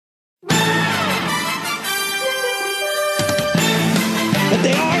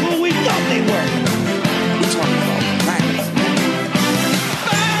They are who we thought they were. We're talking about Magnus.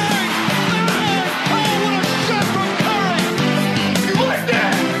 Oh, what a shot from Curry! You like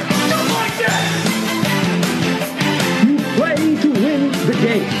that? Just like that! You play to win the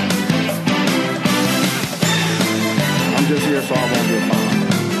game. I'm just here so I won't get fined.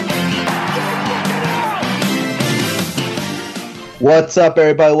 What's up,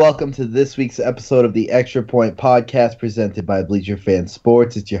 everybody? Welcome to this week's episode of the Extra Point Podcast presented by Bleacher Fan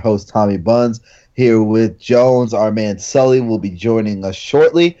Sports. It's your host, Tommy Buns, here with Jones. Our man Sully will be joining us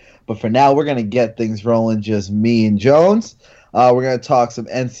shortly. But for now, we're going to get things rolling, just me and Jones. We're going to talk some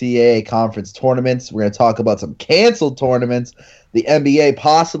NCAA conference tournaments. We're going to talk about some canceled tournaments, the NBA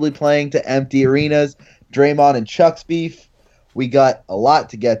possibly playing to empty arenas, Draymond and Chuck's beef. We got a lot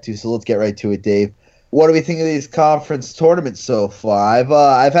to get to, so let's get right to it, Dave. What do we think of these conference tournaments so far?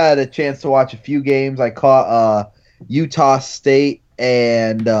 I've had a chance to watch a few games. I caught Utah State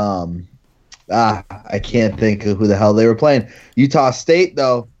and I can't think of who the hell they were playing. Utah State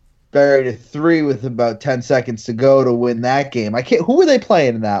though buried a 3 with about 10 seconds to go to win that game. Who were they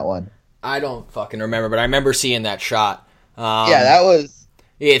playing in that one? I don't fucking remember, but I remember seeing that shot. Yeah, that was.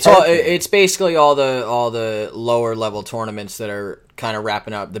 Yeah, it's basically all the lower level tournaments that are kind of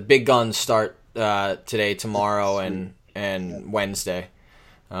wrapping up. The big guns start today, tomorrow, and Wednesday.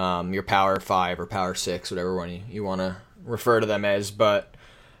 Your Power 5 or Power 6, whatever one you want to refer to them as. But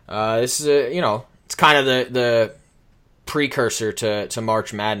this is it's kind of the precursor to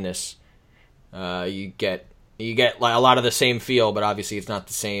March Madness. You get like a lot of the same feel, but obviously it's not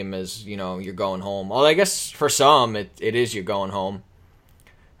the same as you're going home. Well, I guess for some it is you're going home.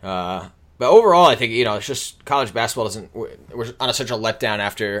 But overall, I think it's just college basketball we're on such a letdown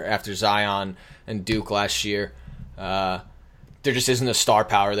after Zion and Duke last year. There just isn't the star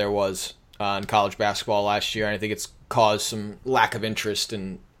power there was in college basketball last year, and I think it's caused some lack of interest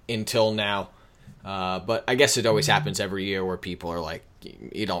until now. But I guess it always happens every year where people are like,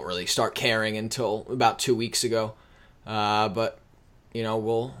 you don't really start caring until about 2 weeks ago. But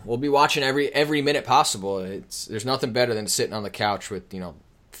we'll be watching every minute possible. There's nothing better than sitting on the couch with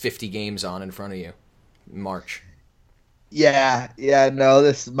 50 games on in front of you in March. Yeah, no,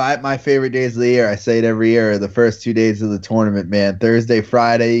 this is my favorite days of the year. I say it every year, the first 2 days of the tournament, man. Thursday,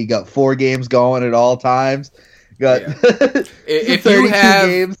 Friday, you got 4 games going at all times. You got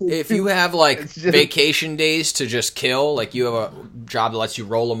if you have like vacation days to just kill, like you have a job that lets you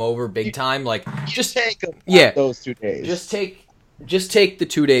roll them over big time, like just take them. Those 2 days. Just take the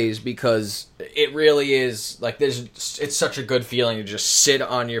 2 days, because it really is like it's such a good feeling to just sit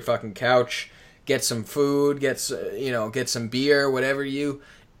on your fucking couch, get some food, get some beer, whatever you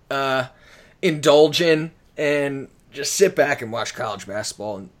indulge in, and just sit back and watch college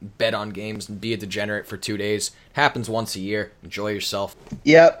basketball and bet on games and be a degenerate for 2 days. Happens once a year. Enjoy yourself.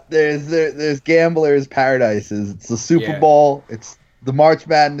 Yep, there's gamblers' paradises. It's the Super Bowl. It's the March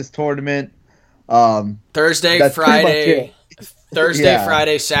Madness tournament. Thursday, Friday.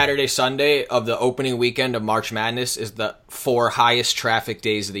 Friday, Saturday, Sunday of the opening weekend of March Madness is the 4 highest traffic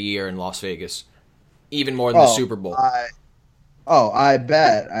days of the year in Las Vegas. Even more than the Super Bowl. I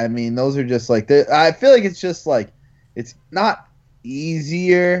bet. I mean, those are just like... I feel like it's just like... It's not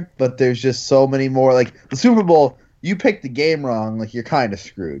easier, but there's just so many more. Like, the Super Bowl, you pick the game wrong, like, you're kind of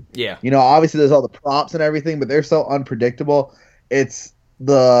screwed. Yeah. Obviously there's all the props and everything, but they're so unpredictable. It's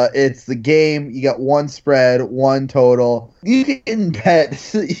the game. You got one spread, one total. You can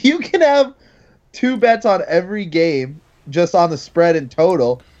bet. You can have 2 bets on every game just on the spread and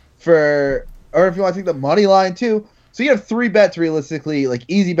total or if you want to take the money line too. So you have 3 bets realistically, like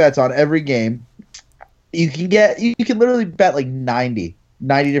easy bets on every game. You can literally bet like 90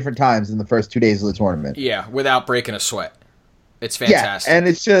 different times in the first 2 days of the tournament. Yeah, without breaking a sweat. It's fantastic. Yeah, and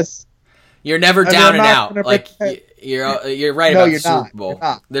it's just you're never down and out. Like you're right about the Super Bowl.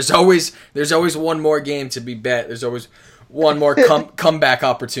 There's always one more game to be bet. There's always one more comeback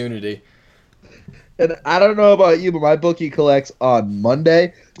opportunity. And I don't know about you, but my bookie collects on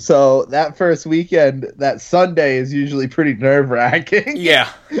Monday, so that first weekend, that Sunday is usually pretty nerve-wracking. Yeah.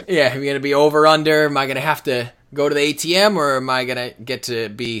 Am I gonna be over under? Am I gonna have to go to the ATM, or am I gonna get to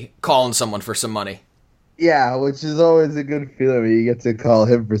be calling someone for some money? Yeah, which is always a good feeling when you get to call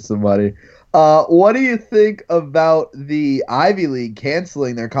him for some money. What do you think about the Ivy League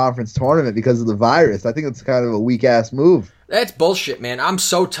canceling their conference tournament because of the virus? I think it's kind of a weak-ass move. That's bullshit, man. I'm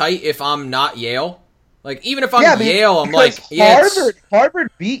so tight if I'm not Yale. Like, even if I'm Yale, I'm like, Harvard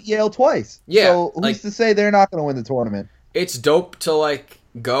beat Yale twice. Yeah. So who's to say they're not going to win the tournament? It's dope to, like,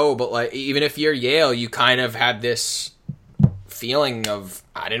 go, but, like, even if you're Yale, you kind of had this feeling of,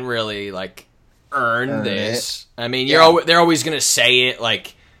 I didn't really, like, earn this. I mean, Yeah. they're always going to say it,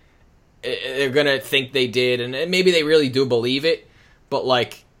 like, they're going to think they did, and maybe they really do believe it, but,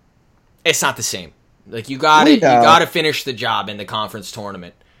 like, it's not the same. Like, you gotta finish the job in the conference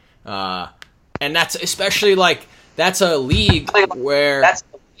tournament. And that's especially, like, that's a league where...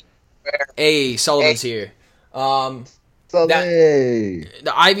 Hey, Sullivan's here. So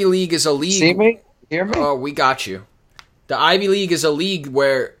The Ivy League is a league... See me? Hear me? Oh, we got you. The Ivy League is a league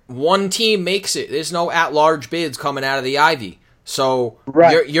where one team makes it. There's no at-large bids coming out of the Ivy. So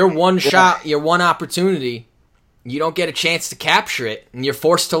Right. your one shot, your one opportunity, you don't get a chance to capture it, and you're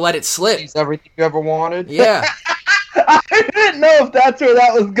forced to let it slip. It's everything you ever wanted. Yeah, I didn't know if that's where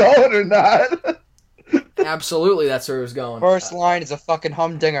that was going or not. absolutely. That's where it was going. First line is a fucking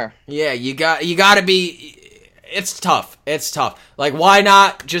humdinger. Yeah, you got to be. It's tough. It's tough. Like, why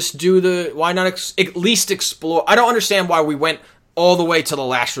not just why not at least explore? I don't understand why we went all the way to the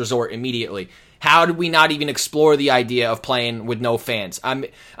last resort immediately. How did we not even explore the idea of playing with no fans? I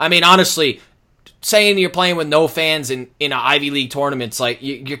mean, honestly, saying you're playing with no fans in an Ivy League tournament's like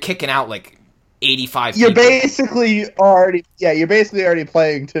you're kicking out like 85 You're people. basically already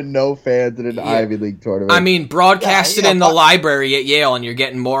playing to no fans in an Ivy League tournament. I mean, broadcast it in the but- library at Yale, and you're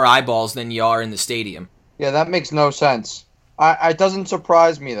getting more eyeballs than you are in the stadium. Yeah, that makes no sense. It doesn't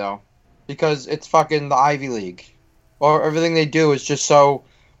surprise me, though, because it's fucking the Ivy League. Or everything they do is just so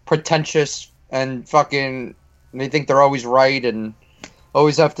pretentious and fucking... They think they're always right and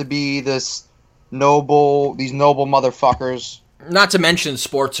always have to be these noble motherfuckers. Not to mention,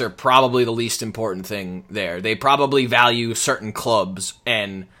 sports are probably the least important thing there. They probably value certain clubs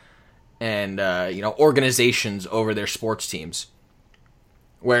and organizations over their sports teams.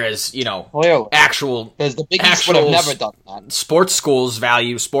 Whereas, Clearly. actual Because the Big East would have actual never done that. sports schools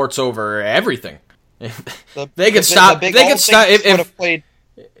value sports over everything. They could stop- Big they could Old stop- Big East if- would have played.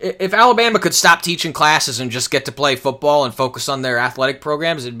 If Alabama could stop teaching classes and just get to play football and focus on their athletic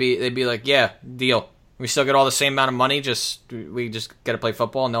programs, they'd be like, yeah, deal. We still get all the same amount of money, we just get to play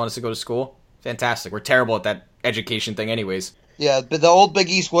football and no one has to go to school. Fantastic. We're terrible at that education thing anyways. Yeah, but the old Big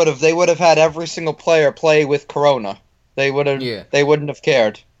East would have had every single player play with Corona. They wouldn't have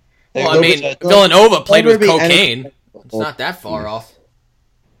cared. They Well, I would've mean, said, Villanova played with be any- cocaine. It's not that far off.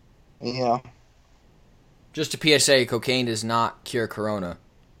 yeah. Just a PSA, cocaine does not cure corona.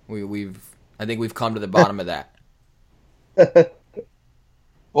 I think we've come to the bottom of that.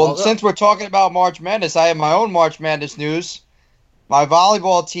 Well, Although- since we're talking about March Madness, I have my own March Madness news. My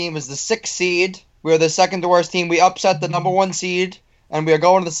volleyball team is the 6th seed. We're the second to worst team. We upset the number 1 seed, and we are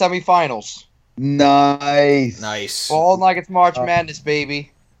going to the semifinals. nice. Nice. Balling like it's March Madness,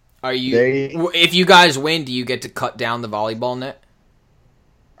 baby. Are you? If you guys win, do you get to cut down the volleyball net?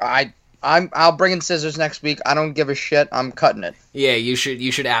 I'll bring in scissors next week. I don't give a shit. I'm cutting it. Yeah, you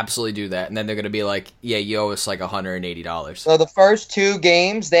should absolutely do that. And then they're gonna be like, yeah, you owe us like $180. So the first 2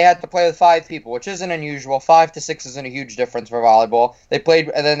 games, they had to play with 5 people, which isn't unusual. 5 to 6 isn't a huge difference for volleyball. They played,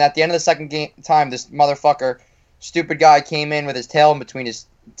 and then at the end of the second time, this motherfucker, stupid guy, came in with his tail in between his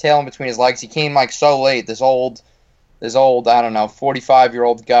legs. He came like so late. This old, I don't know,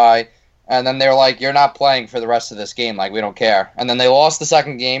 45-year-old guy. And then they were like, you're not playing for the rest of this game. Like, we don't care. And then they lost the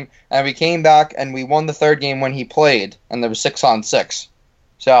second game, and we came back, and we won the third game when he played, and there was 6-on-6.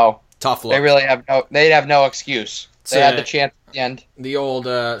 So Tough luck. they really have no excuse. They had the chance at the end. The old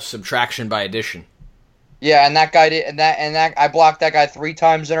subtraction by addition. Yeah, and that guy did, and that I blocked that guy 3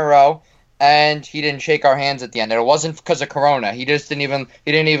 times in a row, and he didn't shake our hands at the end. And it wasn't because of Corona. He just didn't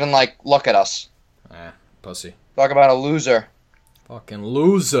even like look at us. Pussy. Talk about a loser. Fucking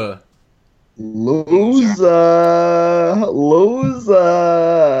loser. Loser.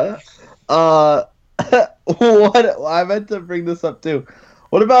 What? I meant to bring this up too.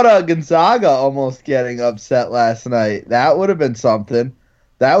 What about Gonzaga almost getting upset last night? That would have been something.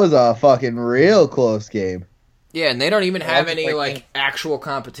 That was a fucking real close game. Yeah, and they don't even have that's a any great like game. actual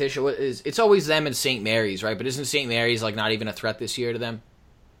competition. It's always them and St. Mary's, right? But isn't St. Mary's like not even a threat this year to them?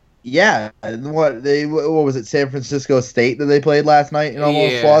 Yeah, and what was it? San Francisco State that they played last night and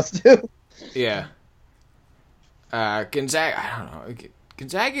almost Yeah. lost to. Yeah. Gonzaga, I don't know.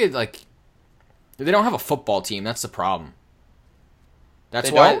 Gonzaga, like, they don't have a football team. That's the problem. That's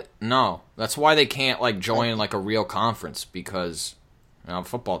They why. don't? No, that's why they can't like join like a real conference because a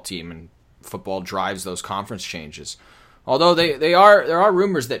football team and football drives those conference changes. Although there are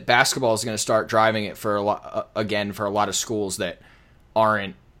rumors that basketball is going to start driving it for a lot for a lot of schools that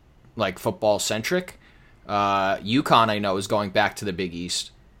aren't like football centric. UConn, I know, is going back to the Big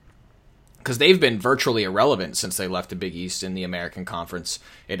East. Because they've been virtually irrelevant since they left the Big East in the American Conference.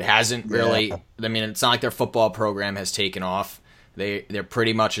 It hasn't really... I mean, it's not like their football program has taken off. They're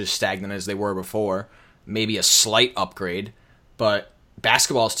pretty much as stagnant as they were before. Maybe a slight upgrade, but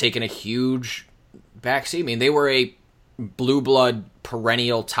basketball's taken a huge backseat. I mean, they were a blue blood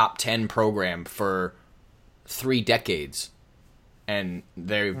perennial top 10 program for 3 decades, and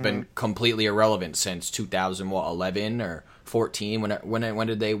they've been completely irrelevant since 2011 or 14. When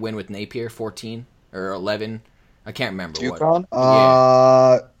did they win with Napier? 14 or 11? I can't remember. UConn?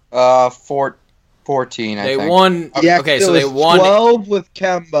 What. 14. I They think. won. Yeah, Okay, it so they was won. 12 with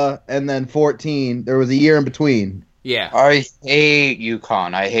Kemba, and then 14. There was a year in between. Yeah. I hate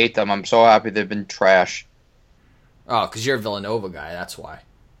UConn. I hate them. I'm so happy they've been trash. Oh, because you're a Villanova guy. That's why.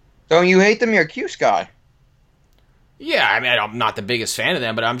 Don't you hate them? You're a Cuse guy. Yeah, I mean, I'm not the biggest fan of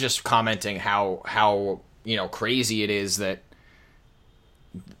them, but I'm just commenting how crazy it is that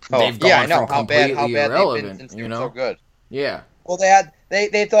they've gone I know from how bad completely they've irrelevant. been since they You were know, so good. yeah. Well,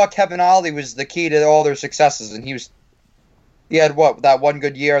 they thought Kevin Ollie was the key to all their successes, and he had that one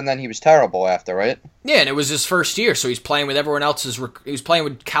good year, and then he was terrible after, right? Yeah, and it was his first year, so he's playing with everyone else's. He was playing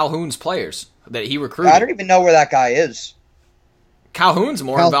with Calhoun's players that he recruited. I don't even know where that guy is. Calhoun's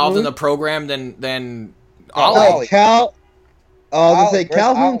more Calhoun? involved in the program than Oh, Ollie. Ollie. Ollie, Where's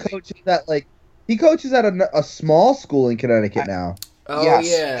Calhoun Ollie? coaches at he coaches at a small school in Connecticut now. Oh Yes,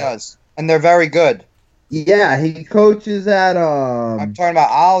 yeah. he does. And they're very good. Yeah, he coaches at I'm talking about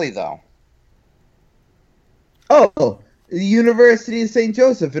Ollie, though. the University of St.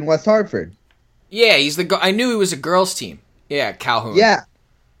 Joseph in West Hartford. Yeah, he's the. I knew he was a girls' team. Yeah, Calhoun. Yeah,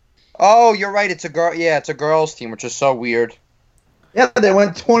 Oh, you're right. It's a girl. Yeah, it's a girls' team, which is so weird. they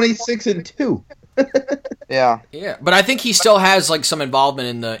went 26-2. Yeah. Yeah, but I think he still has like some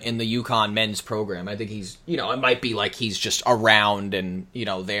involvement in the UConn men's program. I think he's, it might be like he's just around and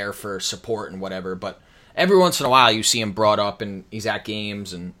there for support and whatever. But every once in a while, you see him brought up and he's at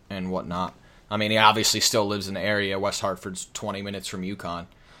games and whatnot. I mean, he obviously still lives in the area. West Hartford's 20 minutes from UConn,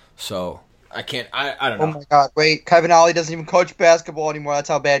 so I can't. I don't know. Oh my God! Wait, Kevin Ollie doesn't even coach basketball anymore. That's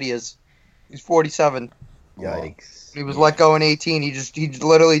how bad he is. He's 47. Yikes. He was let go in 18. He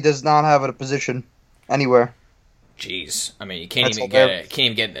literally does not have a position anywhere. Jeez, I mean, you can't That's even hilarious.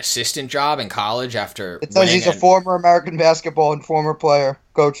 get an assistant job in college after. It says he's a former American basketball and former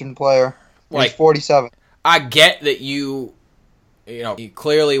coach and player. He's 47. I get that you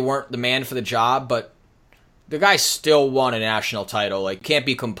clearly weren't the man for the job, but the guy still won a national title. Like, can't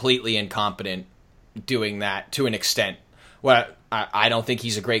be completely incompetent doing that to an extent. Well, I don't think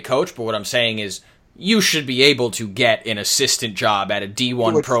he's a great coach, but what I'm saying is you should be able to get an assistant job at a You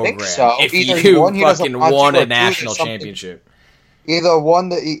D1 would program think so. if Either you one, he doesn't fucking want won to, a or two, national there's something- championship. Either one,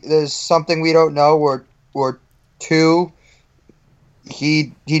 there's something we don't know, or two,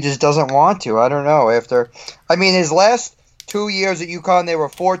 he just doesn't want to. I don't know. His last 2 years at UConn, they were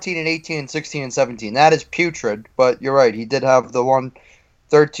 14 and 18 and 16 and 17. That is putrid. But you're right. He did have the one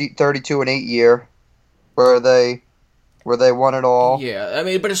 32 and 8 year where they won it all. Yeah, I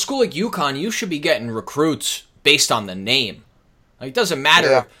mean, but a school like UConn, you should be getting recruits based on the name. Like, it doesn't matter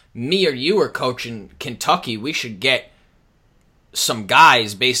Yeah. if me or you are coaching Kentucky. We should get some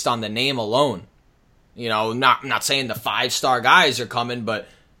guys based on the name alone. I'm not saying the 5-star guys are coming, but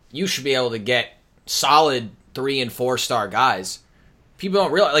you should be able to get solid 3- and 4-star guys. People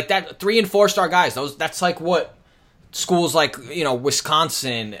don't realize, like, that 3- and 4-star guys. That's like what schools like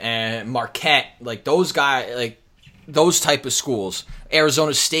Wisconsin and Marquette, like those guys, like those type of schools,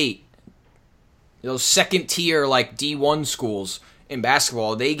 Arizona State, those second tier like D1 schools in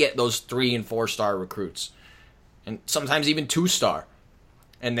basketball, they get those 3- and 4-star recruits, and sometimes even 2-star,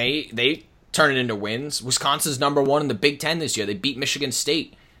 and they turn it into wins. Wisconsin's number 1 in the Big Ten this year. They beat Michigan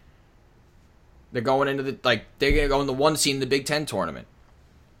State. They're going into they're gonna go in the 1 seed in the Big Ten tournament.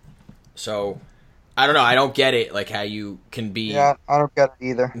 So I don't know. I don't get it. Like how you can be Yeah, I don't get it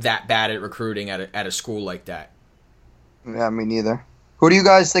either. that bad at recruiting at a school like that. Yeah, me neither. Who do you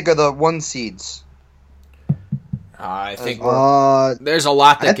guys think are the 1 seeds? I think well. there's a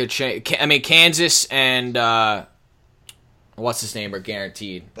lot that could change. I mean, Kansas and what's his name are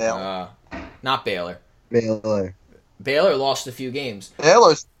guaranteed. Baylor. Not Baylor. Baylor. Baylor lost a few games.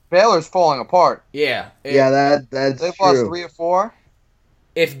 Baylor's falling apart. Yeah. That's They've true. lost 3 or 4.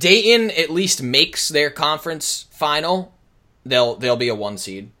 If Dayton at least makes their conference final, they'll be a 1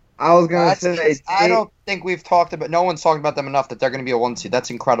 seed. I was gonna say. I don't think we've talked about. No one's talked about them enough that they're going to be a 1 seed. That's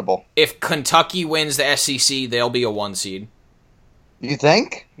incredible. If Kentucky wins the SEC, they'll be a 1 seed. You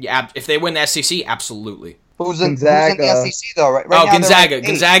think? Yeah, if they win the SEC, absolutely. Who's in Gonzaga. the SEC though? Right Oh, now they're Gonzaga. ranked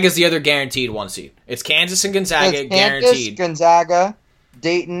 8. Gonzaga's the other guaranteed 1 seed. It's Kansas and Gonzaga It's Kansas, guaranteed. Gonzaga,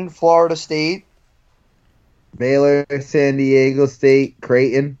 Dayton, Florida State. Baylor, San Diego State,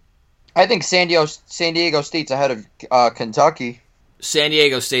 Creighton. I think San Diego State's ahead of Kentucky. San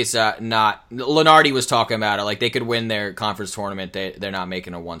Diego State's not. Lenardi was talking about it. Like, they could win their conference tournament. They're not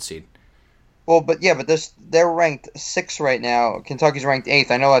making a 1 seed. Well, but they're ranked 6th right now. Kentucky's ranked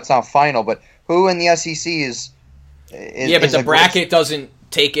 8th. I know that's not final, but who in the SEC is yeah, but the bracket doesn't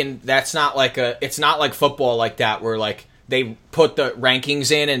take in. That's not like it's not like football like that where like they put the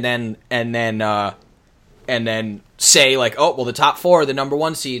rankings in and then say like, oh well, the top 4 are the number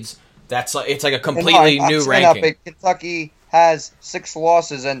 1 seeds. That's like it's like a completely new ranking. Kentucky has 6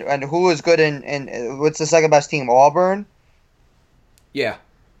 losses, and who is good in what's the second best team? Auburn. Yeah.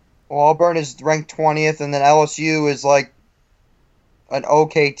 Auburn is ranked 20th, and then LSU is like an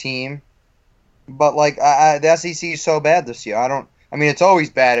okay team. But like the SEC is so bad this year. I mean, it's always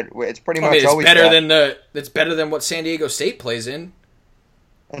bad. It's pretty much always better bad. It's better than what San Diego State plays in.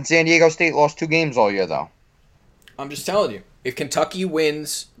 And San Diego State lost 2 games all year, though. I'm just telling you, if Kentucky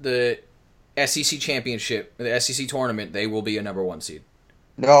wins the SEC championship, the SEC tournament, they will be a number 1 seed.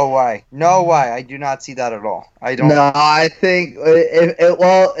 No way. I do not see that at all. I don't. No, I think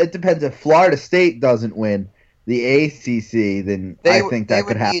it depends. If Florida State doesn't win the ACC, then I think that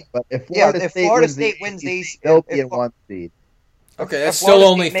could happen. But if Florida State wins the ACC, they'll be a 1 seed. Okay, that's still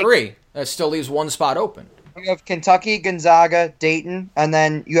only 3. That still leaves 1 spot open. You have Kentucky, Gonzaga, Dayton, and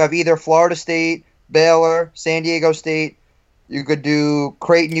then you have either Florida State, Baylor, San Diego State. You could do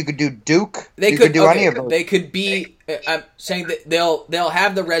Creighton. You could do Duke. They you could do any of those. They could be. I'm saying that they'll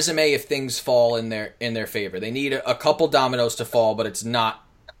have the resume if things fall in their favor. They need a couple dominoes to fall, but it's not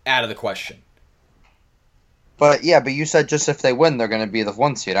out of the question. But you said just if they win, they're going to be the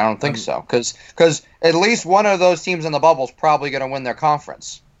 1 seed. I don't think so, because at least one of those teams in the bubble is probably going to win their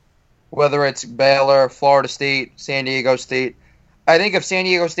conference, whether it's Baylor, Florida State, San Diego State. I think if San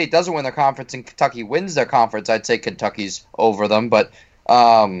Diego State doesn't win their conference and Kentucky wins their conference, I'd say Kentucky's over them. But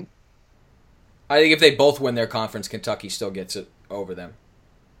I think if they both win their conference, Kentucky still gets it over them.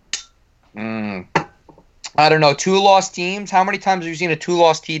 I don't know. 2-loss teams. How many times have you seen a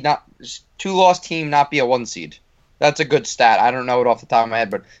 2-loss team not be a 1 seed? That's a good stat. I don't know it off the top of my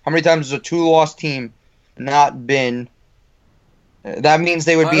head, but how many times has a 2-loss team not been? That means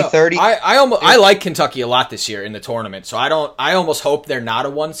they would be 30. I like Kentucky a lot this year in the tournament, so I almost hope they're not a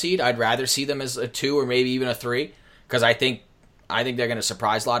 1 seed. I'd rather see them as a 2 or maybe even a 3 because I think they're going to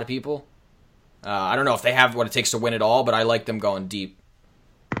surprise a lot of people. I don't know if they have what it takes to win it all, but I like them going deep.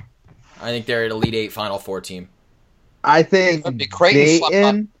 I think they're an Elite 8 Final 4 team. I think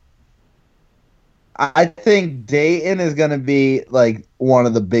Dayton. I think Dayton is going to be like one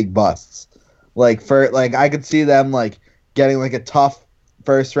of the big busts. I could see them like getting like a tough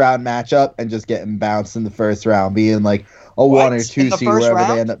first round matchup and just getting bounced in the first round, being like a 1 or 2 seed wherever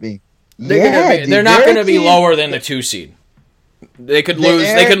round? they end up being. They're not going to be lower than the 2 seed. They could lose.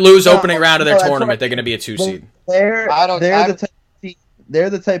 They could lose opening round of their tournament. They're going to be a 2 seed. They're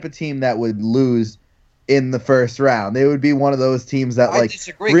the type of team that would lose in the first round. They would be one of those teams that I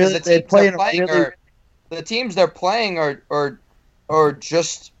disagree, really the play the teams they're playing are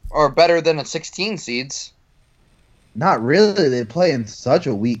better than a 16 seeds. Not really. They play in such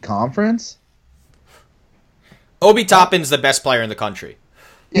a weak conference. Obi Toppin's the best player in the country.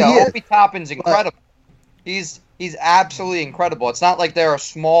 Yeah, Obi Toppin's incredible. He's absolutely incredible. It's not like they're a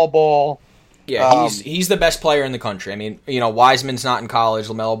small ball. Yeah, he's the best player in the country. I mean, Wiseman's not in college.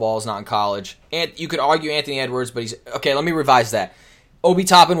 LaMelo Ball's not in college. And you could argue Anthony Edwards, but he's... Okay, let me revise that. Obi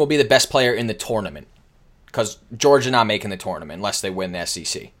Toppin will be the best player in the tournament because Georgia not making the tournament unless they win the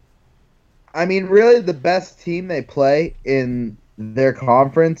SEC. I mean, really, the best team they play in their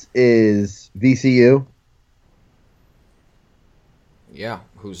conference is VCU. Yeah,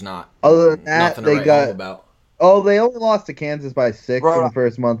 who's not? Other than that, nothing to write home about. Oh, they only lost to Kansas by 6 in the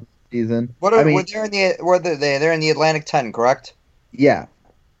first month of the season. They're in the Atlantic 10, correct? Yeah.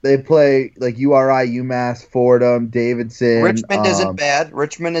 They play like URI, UMass, Fordham, Davidson. Richmond isn't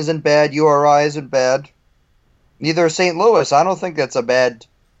bad. URI isn't bad. Neither is St. Louis. I don't think that's a bad...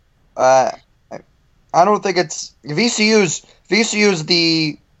 I don't think it's... VCU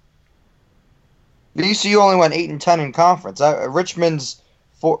only went 8-10 in conference. Richmond's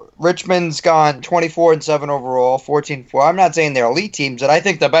gone 24-7 overall, 14-4. I'm not saying they're elite teams, and I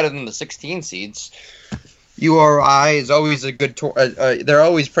think they're better than the 16 seeds. URI is always a good... they're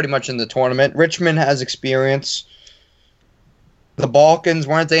always pretty much in the tournament. Richmond has experience. The Balkans,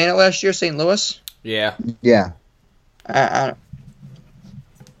 weren't they in it last year, St. Louis? Yeah. Yeah.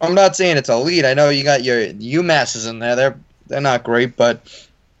 I'm not saying it's elite. I know you got your UMasses in there. They're not great, but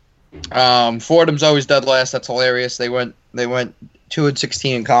Fordham's always dead last. That's hilarious. They went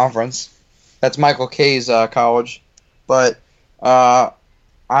 2-16 in conference. That's Michael Kay's college. But I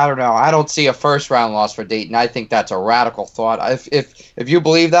I don't know. I don't see a first-round loss for Dayton. I think that's a radical thought. If you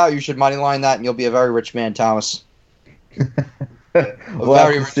believe that, you should moneyline that, and you'll be a very rich man, Thomas. We'll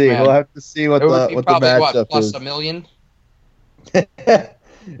have to see. man. We'll have to see what It would the be what the probably matchup plus is. $1 million.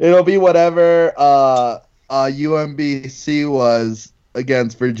 It'll be whatever UMBC was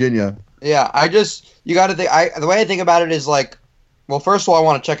against Virginia. Yeah, you got to think. The way I think about it is like, well, first of all, I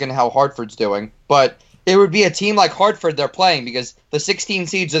want to check in how Hartford's doing, but it would be a team like Hartford they're playing because the 16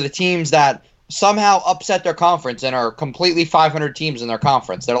 seeds are the teams that somehow upset their conference and are completely 500 teams in their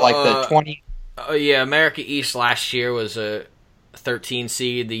conference. They're like the 20. Oh yeah, America East last year was a 13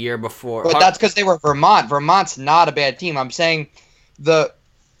 seed. The year before, But that's because they were Vermont. Vermont's not a bad team. I'm saying the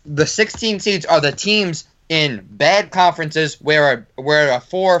 16 seeds are the teams in bad conferences where a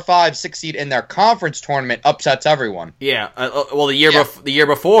 4 or 5, 6 seed in their conference tournament upsets everyone. Yeah. Well, the year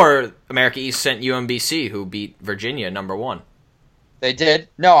before, America East sent UMBC, who beat Virginia #1. They did.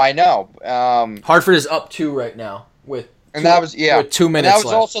 No, I know. Hartford is up 2 right now with. And that was with 2 minutes that was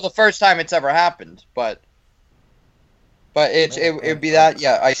left. also the first time it's ever happened, but it'd be that.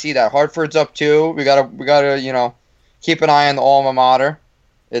 Yeah, I see that. Hartford's up 2. We gotta keep an eye on the alma mater.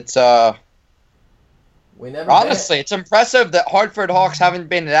 It's We never honestly, it's impressive that Hartford Hawks haven't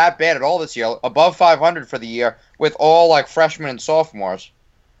been that bad at all this year. Above 500 for the year with all like freshmen and sophomores.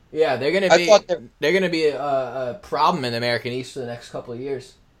 Yeah, they're gonna be a problem in the American East for the next couple of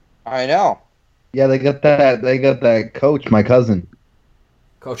years. I know. Yeah, they got that coach, my cousin.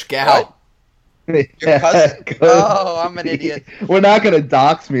 Coach Gal. What? Your cousin? Oh, I'm an idiot. We're not gonna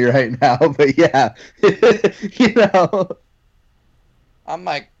dox me right now, but yeah, I'm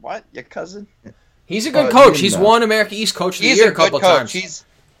like, what? Your cousin? He's a good Oh, coach. you He's know. won America East Coach of the He's Year a a couple good coach. times.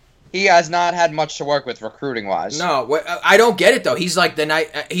 He has not had much to work with recruiting wise. No, I don't get it though. He's like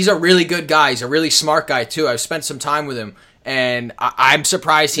he's a really good guy. He's a really smart guy too. I've spent some time with him, and I'm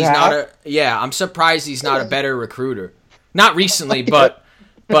surprised he's I'm surprised he's not a better recruiter. Not recently, but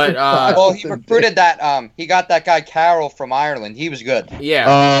Well, he recruited that. He got that guy Carroll from Ireland. He was good. yeah.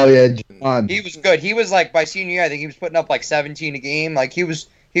 Oh yeah, John. He was good. He was like by senior year, I think he was putting up like 17 a game. Like he was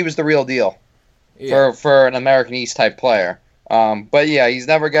the real deal for an American East type player. But yeah, he's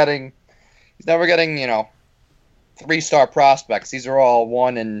never getting 3-star prospects. These are all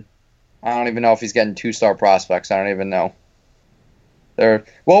 1 and I don't even know if he's getting 2-star prospects. I don't even know.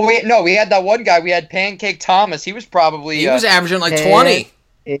 We had that one guy. We had Pancake Thomas. He was probably He was averaging like 20.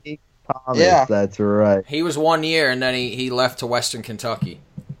 Thomas, Yeah. that's right. He was 1 year, and then he left to Western Kentucky.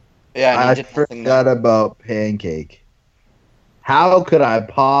 yeah. And he I did nothing forgot there. about Pancake. How could I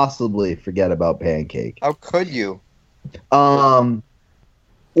possibly forget about Pancake? How could you?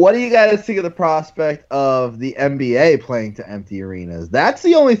 What do you guys think of the prospect of the NBA playing to empty arenas? That's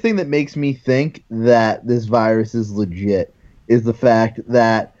the only thing that makes me think that this virus is legit, is the fact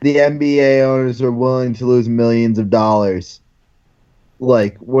that the NBA owners are willing to lose millions of dollars.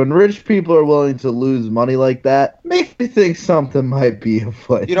 Like, when rich people are willing to lose money like that, makes me think something might be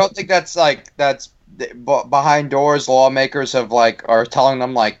afoot. You don't think that's behind doors? Lawmakers are telling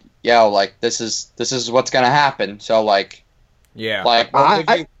them like, yo, like this is what's gonna happen. So like, Yeah. like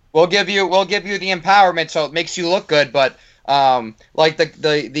we'll give you the empowerment so it makes you look good. But like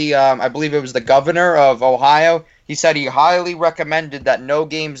the I believe it was the governor of Ohio. He said he highly recommended that no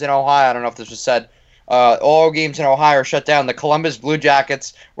games in Ohio. I don't know if this was said. All games in Ohio are shut down. The Columbus Blue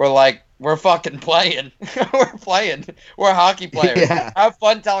Jackets were like, we're fucking playing. We're playing. We're hockey players. Yeah. Have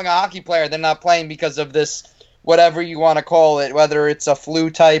fun telling a hockey player they're not playing because of this, whatever you want to call it, whether it's a flu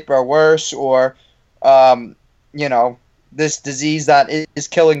type or worse, or, this disease that is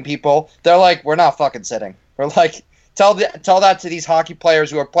killing people. They're like, we're not fucking sitting. We're like, tell that to these hockey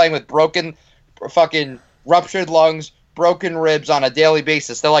players who are playing with fucking ruptured lungs, broken ribs on a daily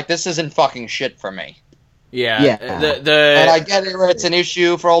basis. They're like, this isn't fucking shit for me. Yeah. Yeah. And I get it, it's an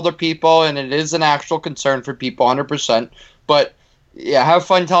issue for older people, and it is an actual concern for people, 100%. But, yeah, have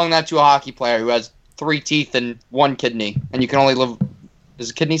fun telling that to a hockey player who has 3 teeth and 1 kidney, and you can only live... Is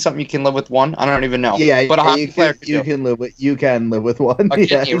a kidney something you can live with 1? I don't even know. Yeah, but a hockey player you can live with one. A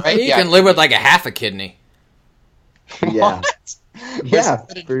kidney, right? You Yeah. can live with like a half a kidney. Yeah, What? yeah,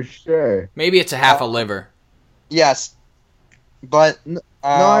 for sure. Maybe it's a half a liver. Yes. But... No,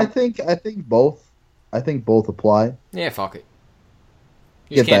 I think both. I think both apply. Yeah, fuck it.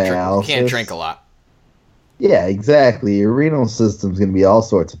 You Get just can't dialysis. can't drink a lot. Yeah, exactly. Your renal system's gonna be all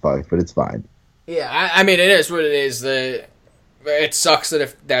sorts of fucked, but it's fine. Yeah, I mean, it is what it is. It sucks that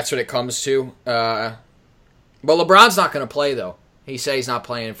if that's what it comes to. But LeBron's not going to play, though. He said he's not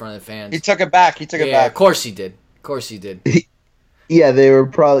playing in front of the fans. he took it back. Of course he did. Of course he did. Yeah, they were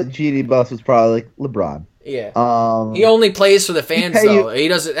probably Genie Bus was probably like LeBron. Yeah. He only plays for the fans, though. He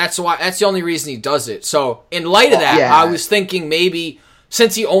doesn't. That's the only reason he does it. So, in light of that, I was thinking maybe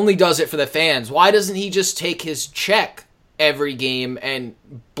since he only does it for the fans, why doesn't he just take his check every game and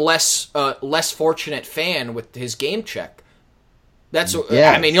bless a less fortunate fan with his game check?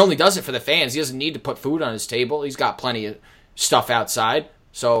 I mean, he only does it for the fans. He doesn't need to put food on his table. He's got plenty of stuff outside,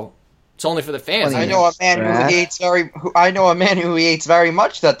 so it's only for the fans. I know a man who he hates very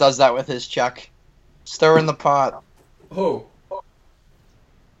much that does that with his check. Stirring the pot. Who?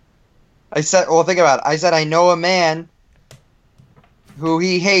 I said, well, think about it. I said I know a man who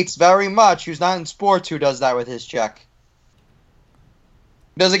he hates very much, who's not in sports, who does that with his check.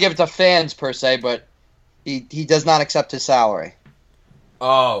 He doesn't give it to fans per se, but he does not accept his salary.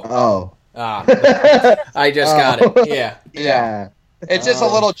 I just got it. Yeah. It's just a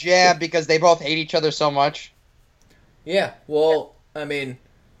little jab because they both hate each other so much. Yeah. Well, I mean,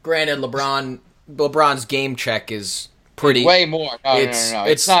 granted, LeBron's game check is pretty way more. No.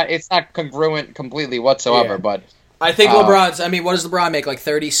 It's not congruent completely whatsoever. But I think LeBron's. I mean, what does LeBron make? Like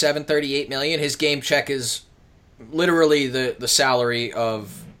 37, 38 million. His game check is literally the salary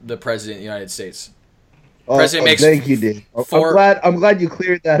of the president of the United States. President makes. Thank you, Dave. I'm glad you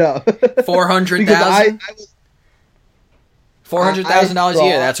cleared that up. $400,000. $400,000 a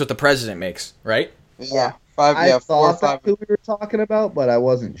year. That's what the president makes, right? Yeah. I thought that's who we were talking about, but I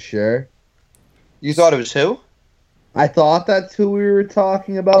wasn't sure. You thought it was who? I thought that's who we were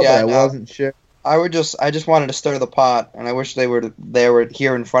talking about, but I wasn't sure. I just wanted to stir the pot, and I wish they were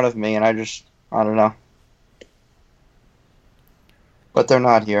here in front of me, and I don't know. But they're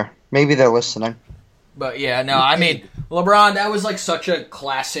not here. Maybe they're listening. But yeah, no, I mean, LeBron, that was like such a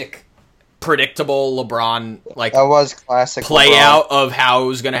classic, predictable LeBron, like, that was classic play LeBron. out of how it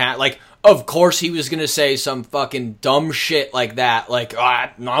was going to happen. Like, of course he was going to say some fucking dumb shit like that. Like,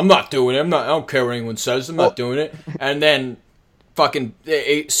 no, I'm not doing it. I don't care what anyone says. I'm not doing it. And then fucking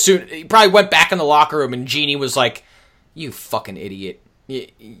soon, he probably went back in the locker room and Jeannie was like, you fucking idiot.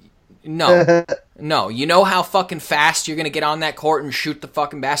 No. No. You know how fucking fast you're going to get on that court and shoot the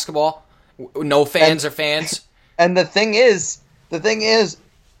fucking basketball? No fans are fans. And the thing is,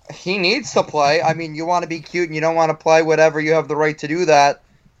 he needs to play. I mean, you want to be cute and you don't want to play, whatever. You have the right to do that.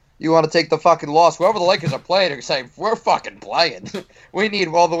 You want to take the fucking loss. Whoever the Lakers are playing are saying, we're fucking playing. We need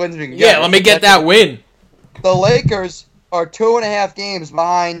all the wins we can get. Yeah, let me get that win. The Lakers are 2.5 games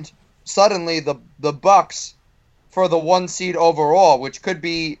behind, suddenly, the Bucks for the 1 seed overall, which could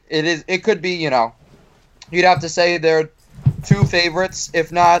be, it could be, you'd have to say they're 2 favorites,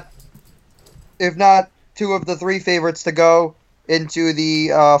 if not 2 of the 3 favorites to go into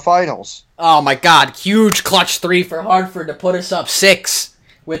the finals. Oh my God! Huge clutch 3 for Hartford to put us up 6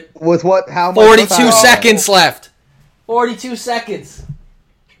 with what? How much? 42 seconds left. 42 seconds.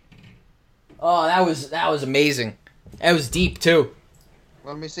 Oh, that was amazing. That was deep too.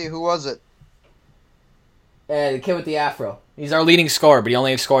 Let me see, who was it? The kid with the afro. He's our leading scorer, but he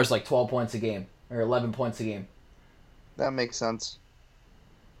only scores like 12 points a game or 11 points a game. That makes sense.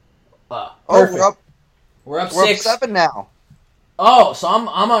 Perfect. We're up 6. We're up 7 now. Oh, so I'm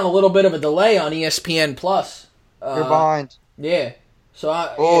on a little bit of a delay on ESPN Plus. You're behind. Yeah.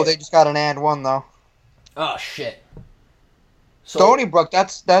 So they just got an and 1 though. Oh shit. So, Stony Brook,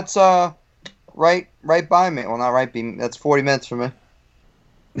 that's right by me. Well, not right by me. That's 40 minutes for me.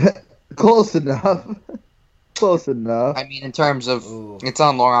 Close enough. Close enough. I mean, in terms of it's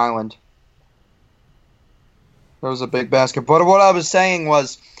on Long Island. There was a big basket. But what I was saying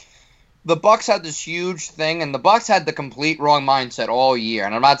was, the Bucks had this huge thing, and the Bucks had the complete wrong mindset all year.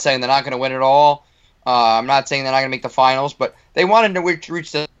 And I'm not saying they're not going to win it all. I'm not saying they're not going to make the finals, but they wanted to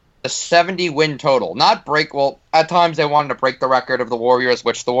reach the 70-win total. Not break, well, at times they wanted to break the record of the Warriors,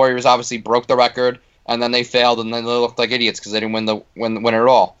 which the Warriors obviously broke the record, and then they failed, and then they looked like idiots because they didn't win it at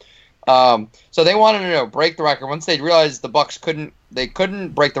all. So they wanted to break the record. Once they realized the Bucks couldn't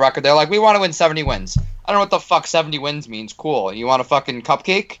break the record, they're like, we want to win 70 wins. I don't know what the fuck 70 wins means. Cool. You want a fucking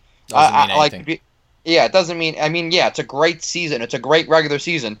cupcake? Doesn't mean anything. Yeah, it doesn't mean. I mean, yeah, it's a great season. It's a great regular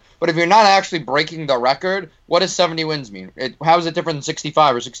season. But if you're not actually breaking the record, what does 70 wins mean? How is it different than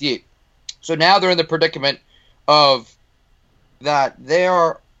 65 or 68? So now they're in the predicament of that they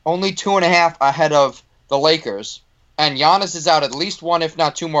are only 2.5 ahead of the Lakers, and Giannis is out at least 1, if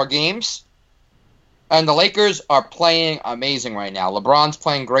not 2 more games. And the Lakers are playing amazing right now. LeBron's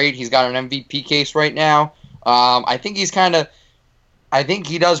playing great. He's got an MVP case right now. I think he's kind of. I think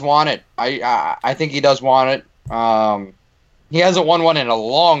he does want it. I think he does want it. He hasn't won one in a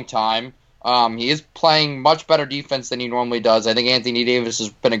long time. He is playing much better defense than he normally does. I think Anthony Davis has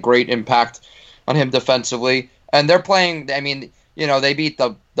been a great impact on him defensively. And they're playing. I mean, they beat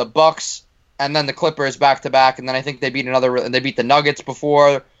the Bucks and then the Clippers back to back, and then I think they beat the Nuggets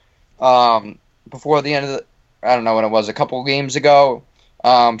before the end of the, I don't know when it was, a couple games ago.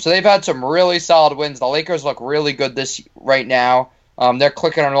 So they've had some really solid wins. The Lakers look really good right now. They're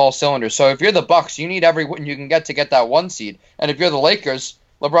clicking on all cylinders. So if you're the Bucks, you need every win you can get to get that 1 seed. And if you're the Lakers,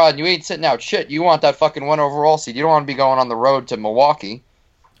 LeBron, you ain't sitting out shit. You want that fucking 1 overall seed. You don't want to be going on the road to Milwaukee.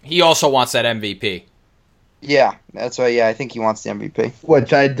 He also wants that MVP. Yeah, that's why. Yeah, I think he wants the MVP.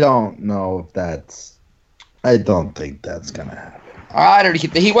 Which I don't know if that's. I don't think that's gonna happen. I don't.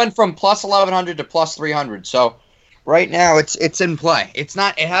 He went from plus 1100 to plus 300. So right now it's in play. It's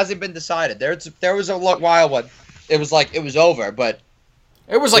not. It hasn't been decided. There was a while when it was like it was over, but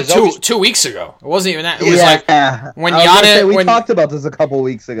it was like two weeks ago. It wasn't even that. It was when I was gonna say, we when talked about this a couple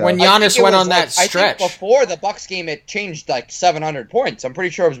weeks ago. when Giannis went on that stretch. I think before the Bucks game, it changed like 700 points. I'm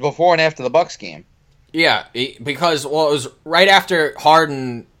pretty sure it was before and after the Bucks game. Yeah, because it was right after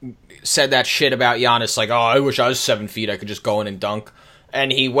Harden said that shit about Giannis, like, oh, I wish I was 7 feet, I could just go in and dunk.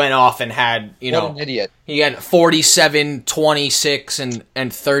 And he went off and had, What an idiot. He had 47, 26,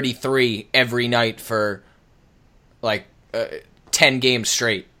 and 33 every night for, like, 10 games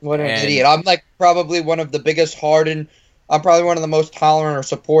straight. What an idiot. I'm, like, probably one of the biggest Harden, I'm probably one of the most tolerant or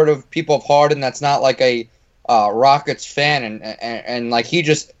supportive people of Harden that's not, like, a Rockets fan. And like, he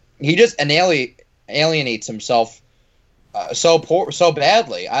just alienates himself so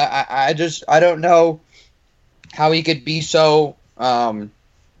badly. I don't know how he could be so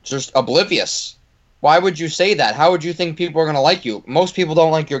just oblivious. Why would you say that? How would you think people are going to like you? Most people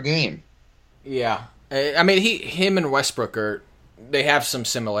don't like your game. Yeah. I mean, him and Westbrook they have some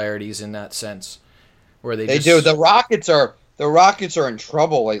similarities in that sense, where they do. The Rockets are in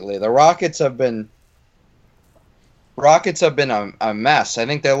trouble lately. The Rockets have been a mess. I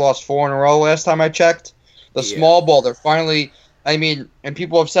think they lost 4 in a row last time I checked. The small ball, they're finally. I mean, and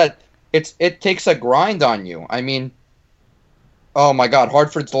people have said it takes a grind on you. I mean, oh my God,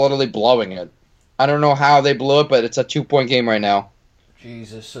 Hartford's literally blowing it. I don't know how they blew it, but it's a 2-point game right now.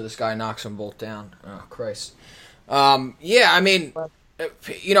 Jesus, so this guy knocks them both down. Oh, Christ. Yeah, I mean,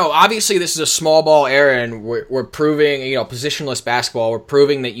 obviously this is a small ball era, and we're proving, positionless basketball, we're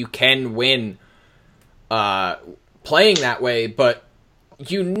proving that you can win playing that way, but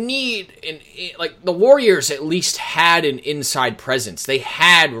you need, like, the Warriors at least had an inside presence. They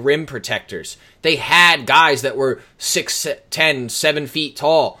had rim protectors. They had guys that were 6'10", 7 feet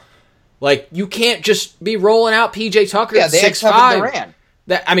tall. Like, you can't just be rolling out PJ Tucker at 6'5".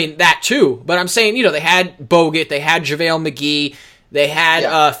 That too. But I'm saying, they had Bogut, they had JaVale McGee, they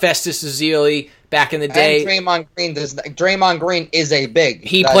had Festus Ezeli back in the day. And Draymond Green is a big.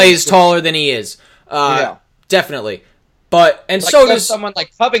 He plays taller than he is. Definitely. But so does someone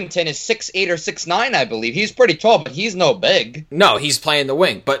like Covington is 6'8" or 6'9", I believe. He's pretty tall, but he's no big. No, he's playing the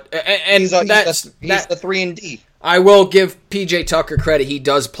wing. But he's the 3-and-D. I will give PJ Tucker credit. He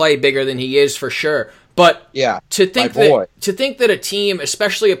does play bigger than he is for sure. But to think that a team,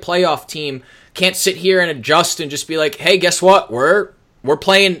 especially a playoff team, can't sit here and adjust and just be like, hey, guess what? We're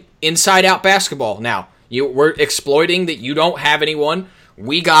playing inside out basketball now. We're exploiting that you don't have anyone.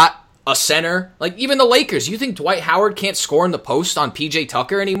 We got a center. Like, even the Lakers. You think Dwight Howard can't score in the post on PJ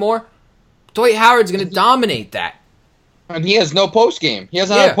Tucker anymore? Dwight Howard's going to dominate that. And he has no post game. He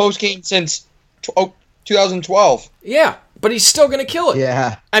hasn't had a post game since 2012. Yeah, but he's still going to kill it.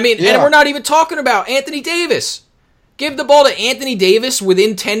 Yeah. I mean, and we're not even talking about Anthony Davis. Give the ball to Anthony Davis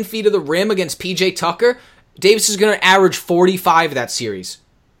within 10 feet of the rim against PJ Tucker. Davis is going to average 45 that series.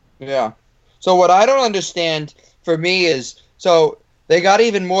 Yeah. So what I don't understand for me is, so they got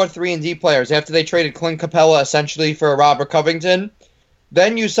even more 3-and-D players after they traded Clint Capella essentially for Robert Covington.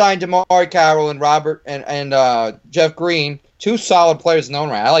 Then you signed DeMar Carroll and Jeff Green, 2 solid players in their own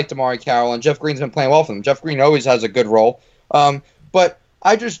right. I like DeMar Carroll, and Jeff Green's been playing well for them. Jeff Green always has a good role. But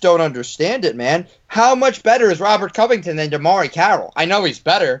I just don't understand it, man. How much better is Robert Covington than DeMar Carroll? I know he's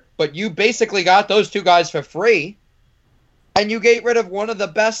better, but you basically got those 2 guys for free. And you get rid of one of the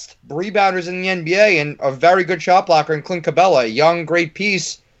best rebounders in the NBA and a very good shot blocker in Clint Capella, a young, great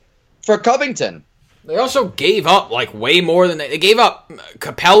piece, for Covington. They also gave up, like, way more than they gave up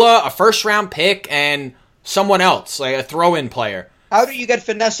Capella, a first-round pick, and someone else, like a throw-in player. How do you get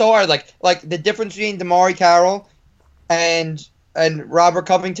finesse so hard? Like the difference between DeMar Carroll and Robert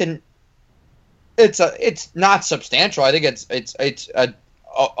Covington, it's not substantial. I think it's a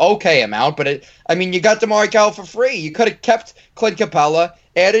okay amount, but you got DeMar Carroll for free. You could have kept Clint Capella,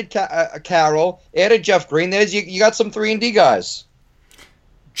 added Carroll, added Jeff Green. You got some 3-and-D guys.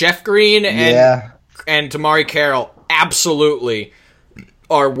 Jeff Green and DeMar Carroll absolutely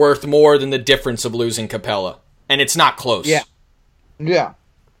are worth more than the difference of losing Capella, and it's not close. Yeah.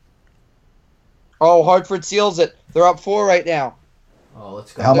 Oh, Hartford seals it. They're up 4 right now. Oh,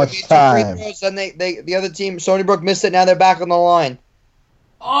 let's go. How They much made 2 free time? throws, then the other team, Stony Brook, missed it. Now they're back on the line.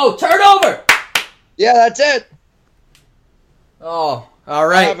 Oh, turnover! Yeah, that's it. Oh, all I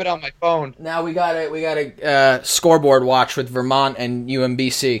right. have it on my phone. Now we got a scoreboard watch with Vermont and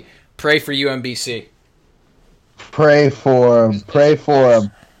UMBC. Pray for UMBC. Pray for him. Pray for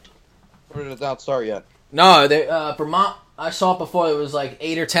him. Or did it not start yet? No, they Vermont. I saw it before. There was like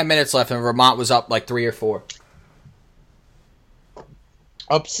 8 or 10 minutes left, and Vermont was up like 3 or 4.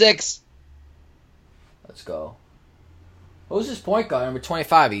 Up 6. Let's go. Who's his point guard? Number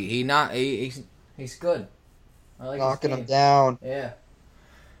 25. He's good. I like Knocking his them game. down. Yeah.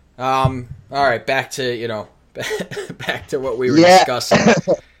 All right. Back to back to what we were Yeah.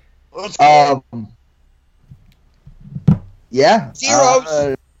 discussing. Let's go. Yeah.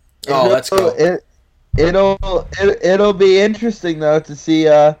 Zeros. Oh, let's go. It'll be interesting though to see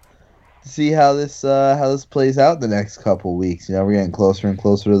how this plays out in the next couple weeks. You know, we're getting closer and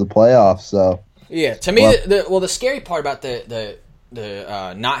closer to the playoffs. So Yeah, to me, Well- the scary part about the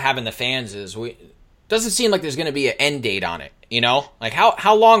not having the fans is doesn't seem like there's going to be an end date on it. You know, like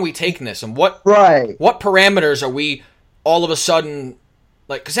how long are we taking this, and what right. parameters are we all of a sudden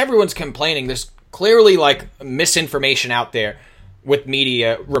like? Because everyone's complaining. There's clearly like misinformation out there with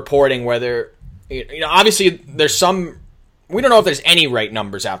media reporting whether obviously there's some. We don't know if there's any right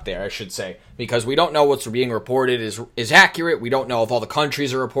numbers out there, I should say, because we don't know what's being reported is accurate. We don't know if all the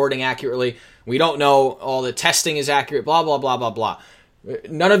countries are reporting accurately. We don't know all the testing is accurate, blah, blah, blah, blah, blah.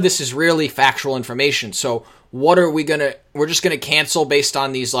 None of this is really factual information. So what are we we're just going to cancel based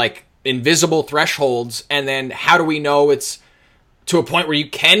on these like invisible thresholds, and then how do we know it's to a point where you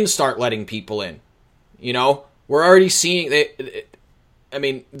can start letting people in? You know, we're already seeing,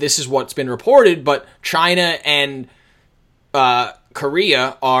 this is what's been reported, but China and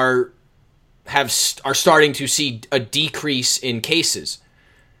Korea are starting to see a decrease in cases.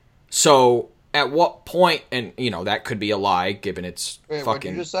 So at what point, and that could be a lie given it's Wait, what'd you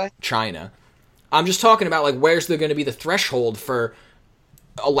fucking just say? China. I'm just talking about like where's there going to be the threshold for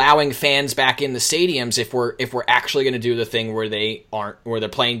allowing fans back in the stadiums if we're actually going to do the thing where they're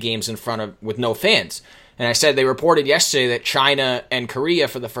playing games in front of with no fans. And I said they reported yesterday that China and Korea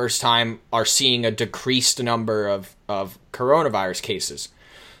for the first time are seeing a decreased number of coronavirus cases.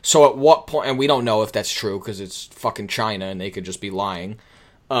 So at what point, and we don't know if that's true because it's fucking China and they could just be lying.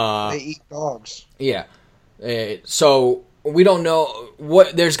 They eat dogs. Yeah. So we don't know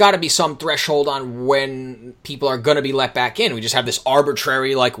there's got to be some threshold on when people are going to be let back in. We just have this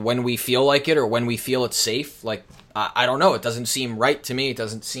arbitrary, like when we feel like it or when we feel it's safe. Like, I don't know. It doesn't seem right to me. It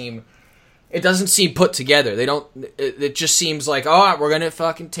doesn't seem put together. It just seems like, oh, we're going to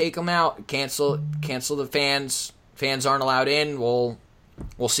fucking take them out. Cancel the fans. Fans aren't allowed in. We'll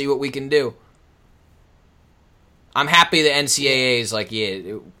see what we can do. I'm happy the NCAA is like,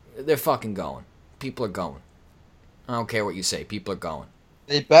 yeah, they're fucking going. People are going. I don't care what you say. People are going.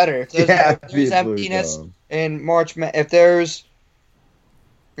 They better. If there's people are emptiness going. in March, if there's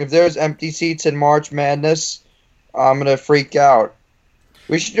empty seats in March Madness, I'm gonna freak out.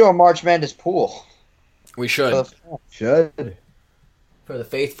 We should do a March Madness pool. We should. Should. For the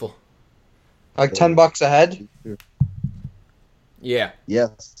faithful. Like $10 a head. Yeah.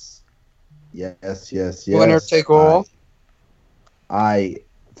 Yes. Winner take all. I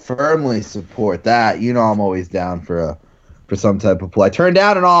firmly support that. You know, I'm always down for some type of play. I turned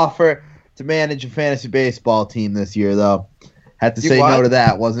down an offer to manage a fantasy baseball team this year, though. Had to You say what? no to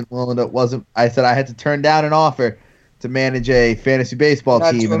that. I said I had to turn down an offer to manage a fantasy baseball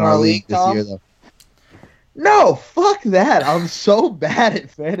Not team to in our our league, league this Tom? year, though. No, fuck that. I'm so bad at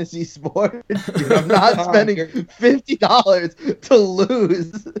fantasy sports. Dude. I'm not Tom, spending you're- $50 to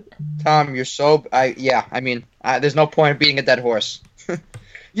lose. Tom, you're so. There's no point in beating a dead horse.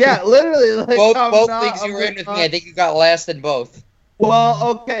 Yeah, literally. Like, Both I'm leagues you were in I'm with not- me, I think you got last in both.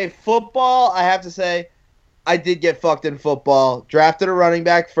 Well, okay, football, I have to say, I did get fucked in football. Drafted a running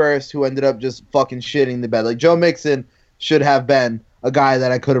back first who ended up just fucking shitting the bed. Like, Joe Mixon should have been a guy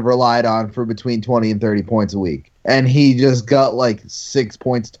that I could have relied on for between 20 and 30 points a week. And he just got like 6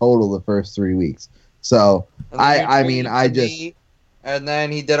 points total the first 3 weeks. So, And then you I mean, traded I to just... me, and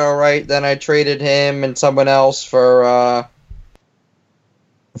then he did all right. Then I traded him and someone else for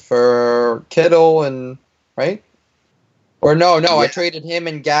Kittle and right. Or no, I Yeah. traded him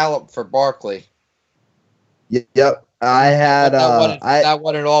and Gallup for Barkley. Yep. I had... that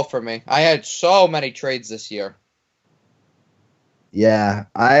wasn't all for me. I had so many trades this year. Yeah,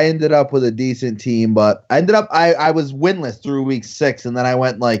 I ended up with a decent team, but I was winless through week 6, and then I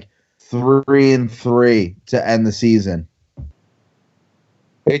went like 3-3 to end the season.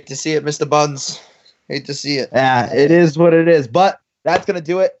 Hate to see it, Mr. Buns. Hate to see it. Yeah, it is what it is. But that's going to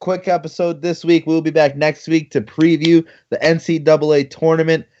do it. Quick episode this week. We'll be back next week to preview the NCAA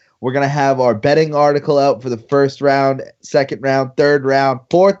tournament. We're going to have our betting article out for the first round, second round, third round,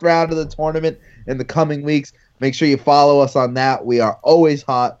 fourth round of the tournament in the coming weeks. Make sure you follow us on that. We are always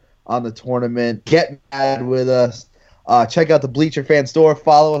hot on the tournament. Get mad with us. Check out the Bleacher Fan store.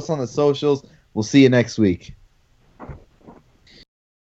 Follow us on the socials. We'll see you next week.